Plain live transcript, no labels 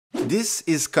This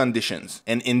is conditions,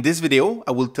 and in this video,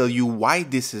 I will tell you why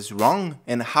this is wrong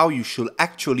and how you should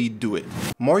actually do it.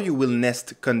 More you will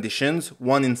nest conditions,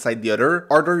 one inside the other,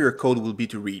 harder your code will be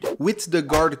to read. With the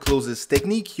guard closes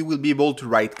technique, you will be able to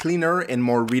write cleaner and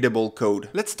more readable code.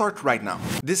 Let's start right now.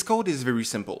 This code is very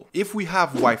simple. If we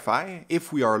have Wi-Fi,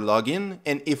 if we are login,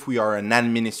 and if we are an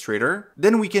administrator,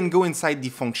 then we can go inside the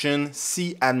function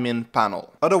cAdmin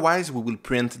panel. Otherwise, we will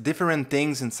print different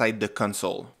things inside the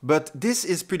console. But this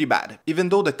is pretty bad. Even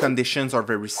though the conditions are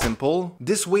very simple,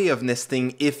 this way of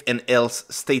nesting if and else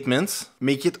statements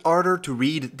make it harder to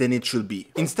read than it should be.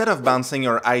 Instead of bouncing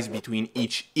our eyes between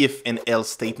each if and else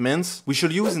statements, we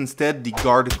should use instead the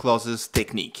guard clauses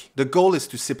technique. The goal is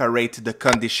to separate the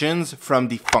conditions from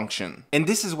the function. And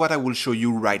this is what I will show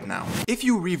you right now. If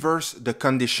you reverse the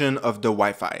condition of the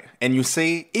Wi-Fi and you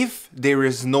say if there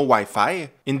is no Wi-Fi,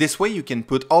 in this way you can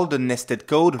put all the nested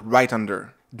code right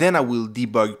under. Then I will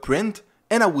debug print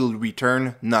and I will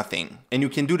return nothing. And you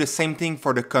can do the same thing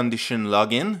for the condition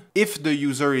login. If the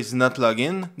user is not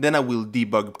login, then I will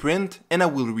debug print and I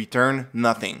will return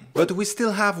nothing. But we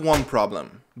still have one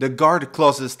problem. The guard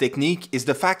clauses technique is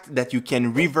the fact that you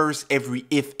can reverse every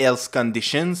if-else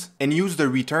conditions and use the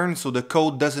return so the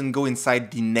code doesn't go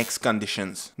inside the next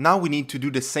conditions. Now we need to do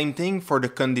the same thing for the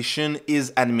condition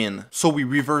is admin. So we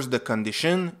reverse the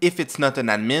condition. If it's not an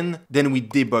admin, then we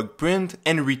debug print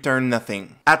and return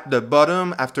nothing. At the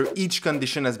bottom, after each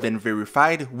condition has been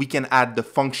verified, we can add the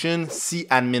function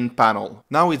cAdmin panel.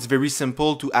 Now it's very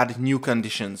simple to add new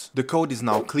conditions. The code is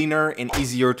now cleaner and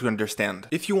easier to understand.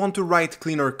 If you want to write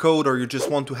cleaner code or you just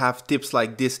want to have tips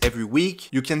like this every week,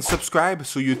 you can subscribe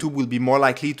so YouTube will be more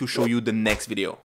likely to show you the next video.